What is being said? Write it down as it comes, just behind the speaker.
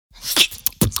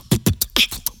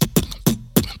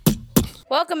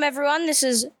Welcome, everyone. This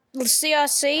is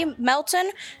CRC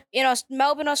Melton in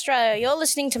Melbourne, Australia. You're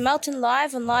listening to Melton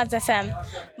Live on Live FM.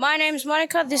 My name's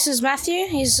Monica. This is Matthew.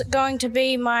 He's going to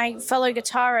be my fellow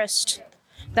guitarist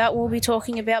that will be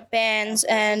talking about bands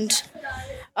and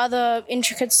other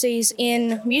intricacies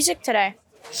in music today.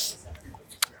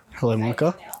 Hello,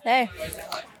 Monica. Hey,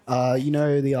 You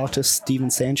know the artist Steven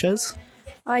Sanchez?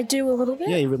 I do a little bit.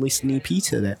 Yeah, he released an EP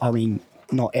today. I mean,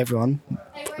 not everyone,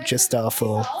 just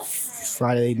for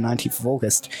Friday, 19th of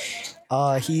August.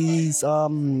 He's a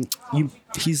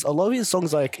lot of his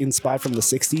songs like inspired from the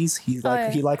 60s.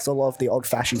 He likes a lot of the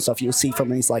old-fashioned stuff you'll see from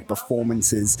his like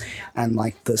performances and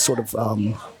like the sort of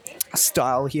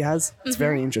style he has. It's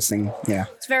very interesting. Yeah,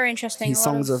 It's very interesting. his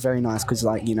songs are very nice because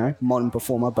like modern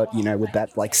performer, but with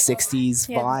that like 60s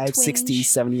Yeah, vibe, twinge. 60s,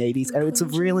 70s, 80s, and it's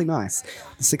really nice.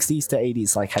 The 60s to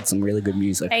 80s like had some really good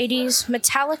music. 80s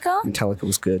Metallica. Metallica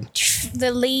was good.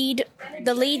 The lead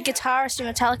guitarist in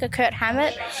Metallica, Kurt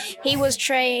Hammett, he was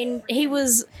trained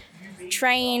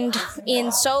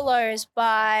in solos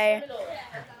by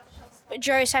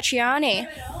Joe Satriani,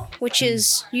 which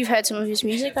is, you've heard some of his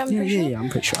music, I'm pretty sure. Yeah, I'm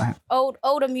pretty sure I have.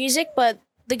 Older music, but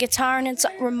the guitar in it's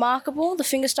remarkable, the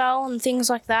fingerstyle and things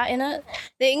like that in it.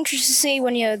 They're interesting to see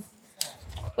when you're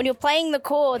playing the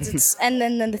chords and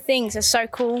then the things are so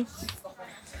cool.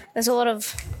 There's a lot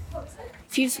of...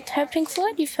 If you've heard Pink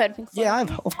Floyd, you've heard Pink Floyd. Yeah,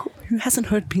 of course. Who hasn't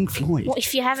heard Pink Floyd? Well,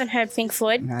 if you haven't heard Pink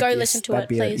Floyd, go listen to it,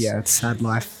 please. It's sad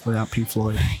life without Pink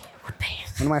Floyd.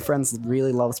 One of my friends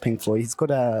really loves Pink Floyd. He's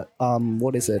got a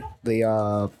what is it?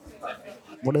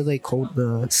 What are they called?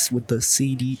 With the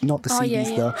CD, not the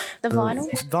CDs, The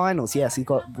vinyls? Vinyls, yes. He's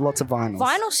got lots of vinyls.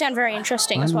 Vinyls sound very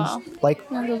interesting as well. Like,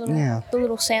 The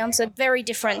little sounds are very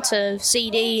different to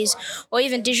CDs or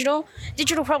even digital.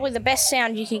 Digital probably the best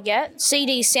sound you can get.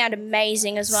 CDs sound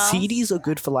amazing as well. CDs are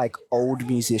good for like old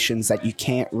musicians that you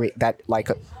can't that like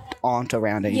aren't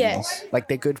around anymore. Yes. Like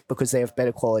they're good because they have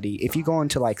better quality. If you go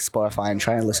onto like Spotify and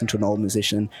try and listen to an old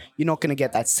musician, you're not going to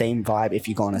get that same vibe if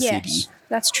you go on a Yes, CD.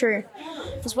 that's true.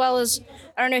 As well as,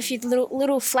 I don't know if you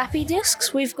little flappy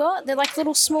discs we've got. They're like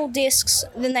little small discs.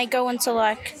 Then they go into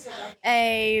like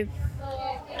I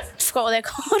forgot what they're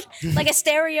called. Like a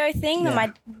stereo thing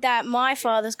that my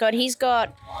father's got. He's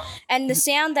got, and the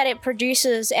sound that it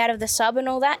produces out of the sub and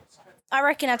all that, I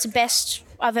reckon that's the best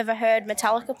I've ever heard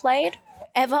Metallica played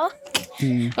ever.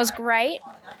 It was great.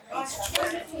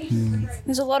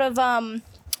 There's a lot of 50s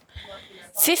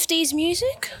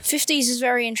music. 50s is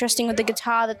very interesting with the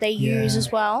guitar that they use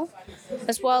as well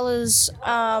as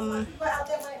I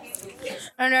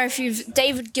don't know if you've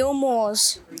David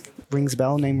Gilmour's. Rings a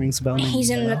bell. Name rings a bell. He's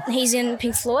in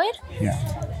Pink Floyd.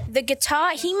 Yeah. The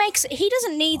guitar he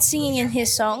doesn't need singing in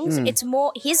his songs. It's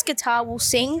more his guitar will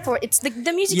sing for it's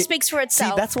the music speaks for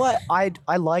itself. See, that's why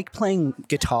I like playing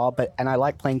guitar, and I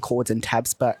like playing chords and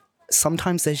tabs, but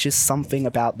sometimes there's just something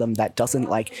about them that doesn't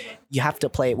like you have to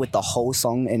play it with the whole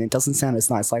song and it doesn't sound as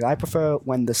nice. Like I prefer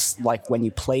when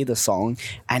you play the song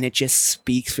and it just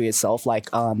speaks for itself, like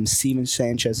Steven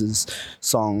Sanchez's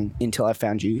song Until I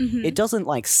Found You. It doesn't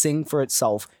like sing for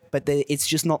itself, but it's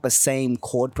just not the same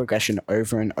chord progression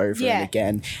over and over and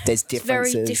again. There's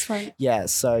differences. Very different. Yeah,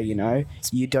 so you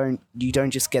don't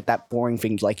just get that boring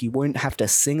thing. Like you won't have to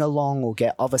sing along or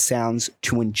get other sounds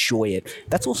to enjoy it.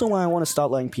 That's also why I want to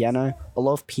start learning piano. A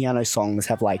lot of piano songs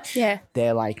have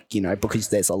they're like because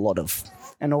there's a lot of,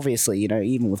 and obviously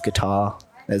even with guitar.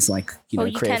 There's you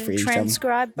creative can freedom.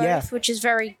 transcribe both, Yeah. which is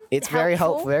very It's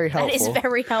helpful. very helpful. That is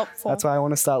very helpful. That's why I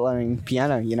want to start learning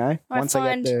piano. Once I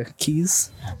find- get the keys,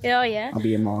 Oh yeah. I'll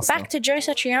be a master. Back to Joe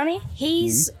Satriani.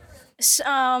 He's,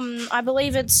 I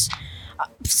believe it's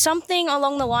something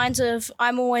along the lines of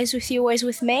 "I'm always with you, always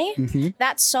with me."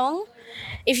 That song,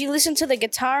 if you listen to the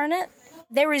guitar in it,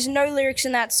 there is no lyrics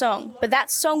in that song, but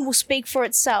that song will speak for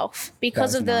itself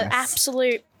because That's of the nice.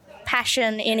 absolute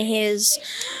passion in his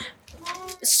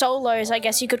solos, I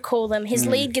guess you could call them. His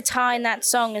lead guitar in that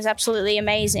song is absolutely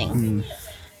amazing.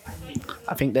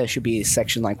 I think there should be a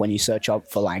section like when you search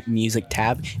up for like music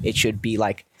tab, it should be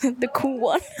like The cool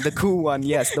one. the cool one.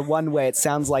 Yes, the one where it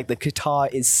sounds like the guitar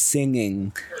is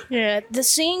singing. Yeah, the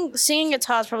singing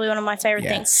guitar is probably one of my favorite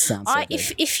Yeah, it things. sounds so good.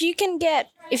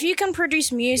 If you can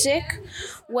produce music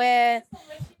where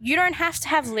you don't have to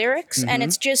have lyrics and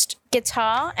it's just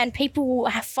guitar and people will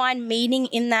find meaning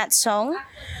in that song.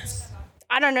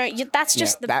 I don't know. That's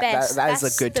just the best. That is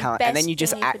That's a good the talent. And then best you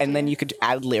just thing add, could and then do. you could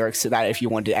add lyrics to that if you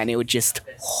wanted, and it would just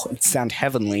it'd sound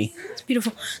heavenly. It's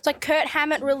beautiful. It's like Kurt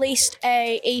Hammett released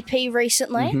a EP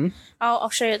recently. I'll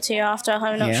show it to you after.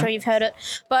 I'm not Yeah. sure you've heard it,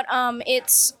 but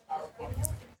it's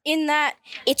in that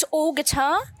it's all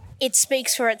guitar. it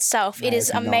speaks for itself. It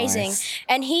is amazing. Nice.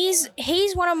 And he's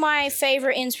one of my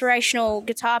favorite inspirational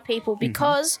guitar people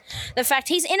because the fact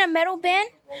he's in a metal band,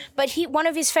 but one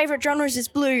of his favorite genres is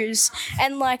blues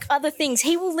and like other things.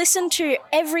 He will listen to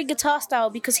every guitar style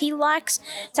because he likes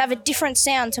to have a different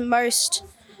sound to most,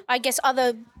 I guess,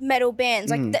 other metal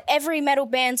bands. Like every metal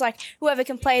band's like whoever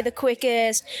can play the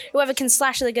quickest, whoever can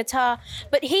slash the guitar.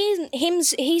 But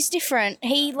he's different.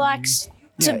 He likes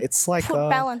to it's like put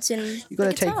balance in you got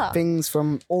to take things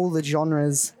from all the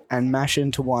genres and mash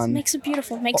into one. Makes it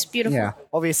beautiful. Makes it beautiful. Yeah,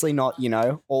 obviously not,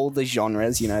 all the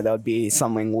genres, that would be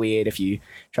something weird if you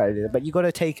try to do it. But you got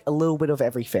to take a little bit of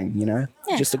everything, Yeah.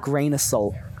 Just a grain of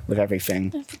salt with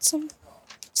everything. Put some.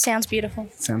 Sounds beautiful.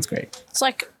 Sounds great. It's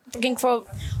like looking for.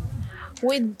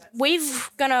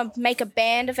 We've gonna make a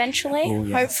band eventually, Oh,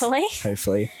 yes.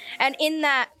 hopefully. And in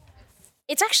that,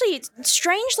 it's actually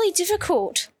strangely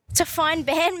difficult to find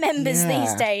band members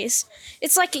these days.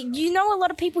 It's like a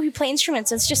lot of people who play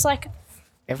instruments. It's just like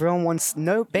everyone wants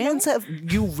bands have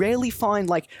you rarely find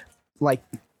like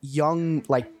young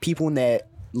people in their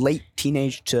late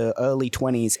teenage to early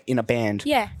 20s in a band.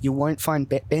 Yeah. You won't find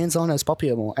bands aren't as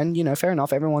popular, and fair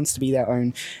enough, everyone wants to be their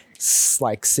own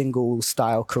single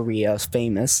style career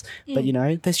famous, but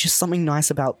there's just something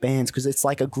nice about bands because it's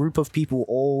like a group of people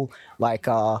all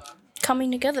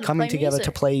coming together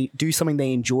to do something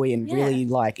they enjoy and really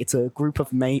like. It's a group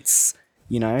of mates,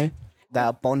 that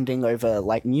are bonding over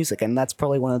music, and that's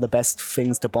probably one of the best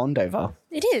things to bond over.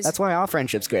 It is. That's why our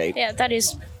friendship's great. Yeah, that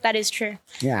is true.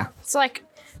 Yeah. It's like,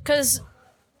 because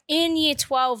in year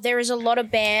 12 there is a lot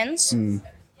of bands,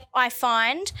 I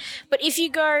find, but if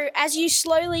you go, as you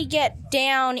slowly get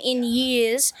down in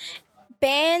years,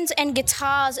 bands and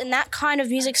guitars and that kind of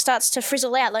music starts to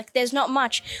frizzle out. Like, there's not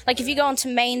much. Like, if you go onto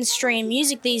mainstream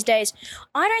music these days,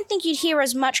 I don't think you'd hear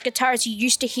as much guitar as you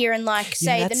used to hear in, the 90s,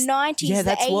 yeah, the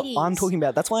that's 80s. what I'm talking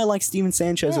about. That's why I like Steven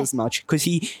Sanchez as much, because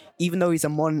even though he's a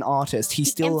modern artist,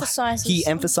 he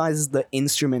emphasizes the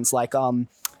instruments. Like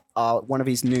one of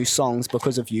his new songs,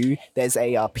 Because of You, there's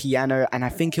a piano, and I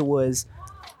think it was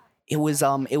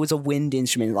a wind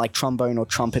instrument like trombone or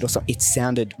trumpet or something. It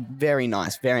sounded very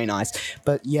nice, very nice.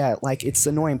 But yeah, it's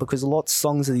annoying because a lot of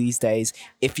songs these days,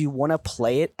 if you want to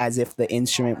play it as if the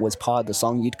instrument was part of the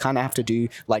song, you'd kind of have to do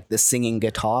the singing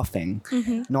guitar thing.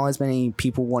 Not as many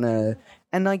people want to.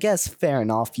 And I guess fair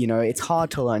enough, it's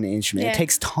hard to learn an instrument. Yeah. It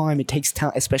takes time,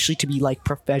 especially to be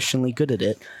professionally good at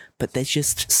it. But there's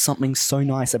just something so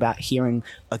nice about hearing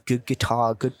a good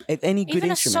guitar, any good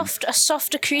instrument. Even a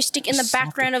soft acoustic in the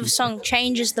background of a song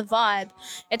changes the vibe.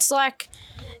 It's like,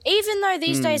 even though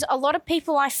these days a lot of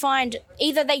people I find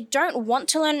either they don't want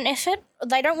to learn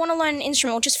they don't want to learn an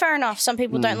instrument, which is fair enough. Some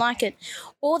people don't like it,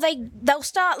 or they'll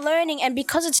start learning, and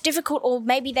because it's difficult, or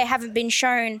maybe they haven't been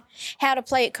shown how to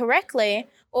play it correctly,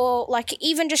 or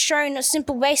even just shown a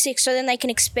simple basics so then they can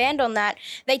expand on that,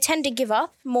 they tend to give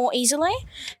up more easily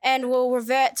and will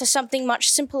revert to something much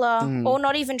simpler or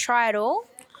not even try at all,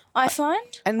 I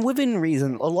find. And within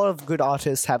reason, a lot of good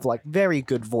artists have very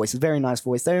good voices, very nice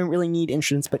voice. They don't really need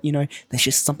instruments, but there's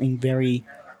just something very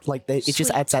it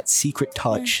just adds that secret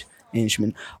touch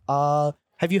instrument.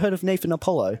 Have you heard of Nathan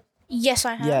Apollo? Yes,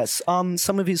 I have. Yes.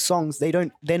 Some of his songs,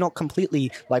 they're not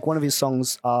completely one of his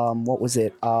songs, what was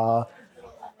it?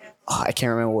 I can't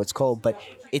remember what it's called, but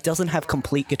it doesn't have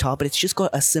complete guitar, but it's just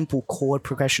got a simple chord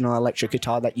progression on electric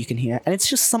guitar that you can hear, and it's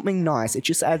just something nice. It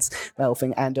just adds that whole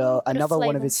thing. And another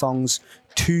one of his songs,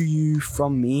 To You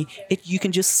From Me, you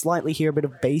can just slightly hear a bit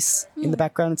of bass in the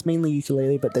background. It's mainly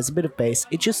ukulele, but there's a bit of bass.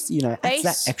 It just, adds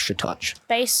that extra touch.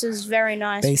 Bass is very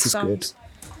nice. Bass is good.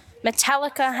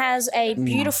 Metallica has a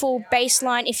beautiful bass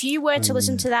line. If you were to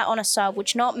listen to that on a sub,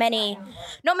 which not many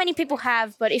people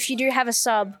have, but if you do have a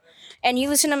sub and you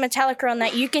listen to Metallica on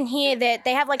that, you can hear that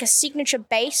they have a signature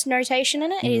bass notation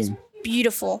in it. It is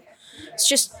beautiful. It's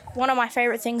just one of my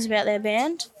favorite things about their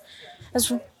band.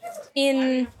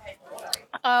 In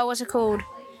what's it called?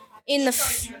 In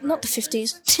not the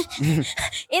 50s.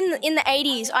 in the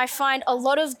 80s, I find a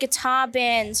lot of guitar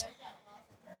bands,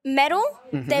 metal,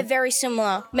 they're very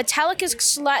similar. Metallica's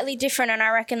slightly different, and I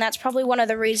reckon that's probably one of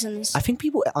the reasons. I think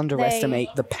people underestimate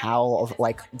the power of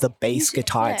the bass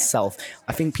guitar itself.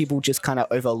 I think people just kind of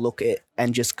overlook it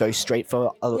and just go straight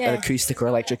for an acoustic or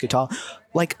electric guitar.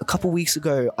 A couple weeks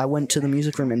ago, I went to the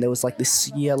music room and there was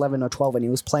this year 11 or 12, and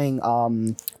he was playing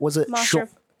was it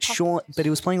Shawn? But he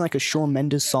was playing a Shawn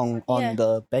Mendes song on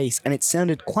the bass, and it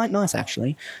sounded quite nice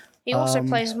actually. He also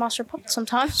plays Master of Puppets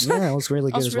sometimes. Yeah, it was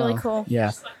really good as well. That was really cool.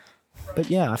 Yeah. But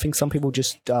yeah, I think some people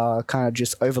just kind of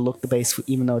just overlook the bass,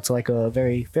 even though it's a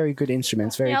very, very good instrument.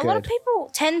 It's very good. A lot of people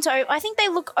tend to. I think they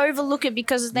overlook it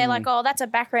because they're like, oh, that's a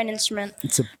background instrument.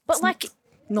 But like,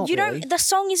 not you really. don't. The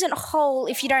song isn't whole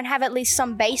if you don't have at least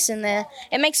some bass in there.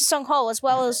 It makes a song whole, as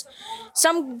well as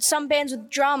some bands with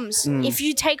drums. If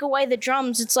you take away the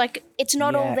drums, it's like it's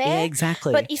not all there. Yeah,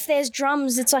 exactly. But if there's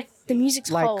drums, it's like the music's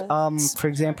whole. For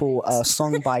example, a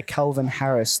song by Calvin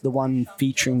Harris, the one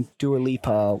featuring Dua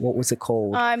Lipa. What was it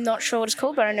called? I'm not sure what it's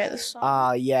called, but I know the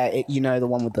song. Yeah, you know the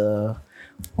one with the.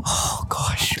 Oh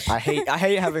gosh, I hate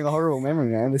having a horrible memory,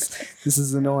 man. This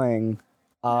is annoying.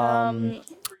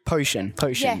 Potion.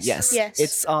 Yes.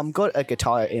 It's got a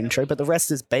guitar intro, but the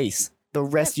rest is bass. The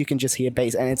rest you can just hear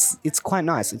bass, and it's quite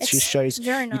nice. It just shows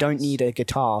very you don't nice. need a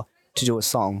guitar to do a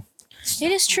song.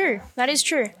 It is true. That is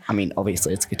true. I mean,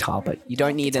 obviously it's guitar, but you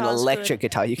don't need an guitar's electric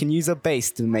guitar. You can use a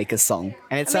bass to make a song,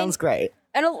 and it sounds great.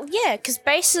 And yeah, because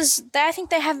basses, I think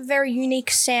they have a very unique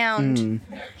sound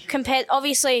compared,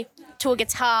 obviously, to a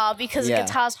guitar because a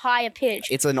guitar's higher pitch.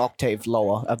 It's an octave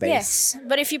lower, a bass. Yes,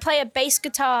 but if you play a bass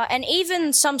guitar, and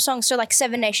even some songs, so like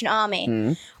Seven Nation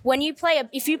Army, when you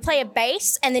if you play a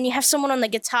bass and then you have someone on the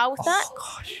guitar with that,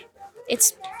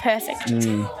 it's perfect.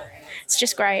 It's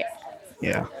just great.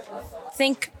 Yeah.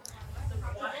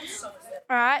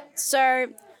 All right, so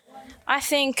I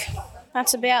think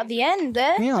that's about the end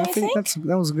there. Yeah, I think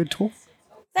that was a good talk.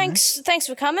 Thanks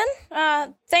for coming.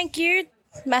 Thank you,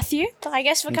 Matthew, I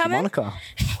guess, for Thank you, coming. Monica.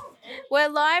 We're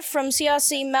live from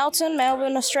CRC Melton,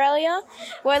 Melbourne, Australia.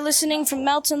 We're listening from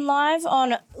Melton Live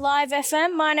on Live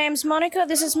FM. My name's Monica.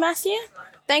 This is Matthew.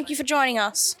 Thank you for joining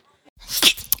us.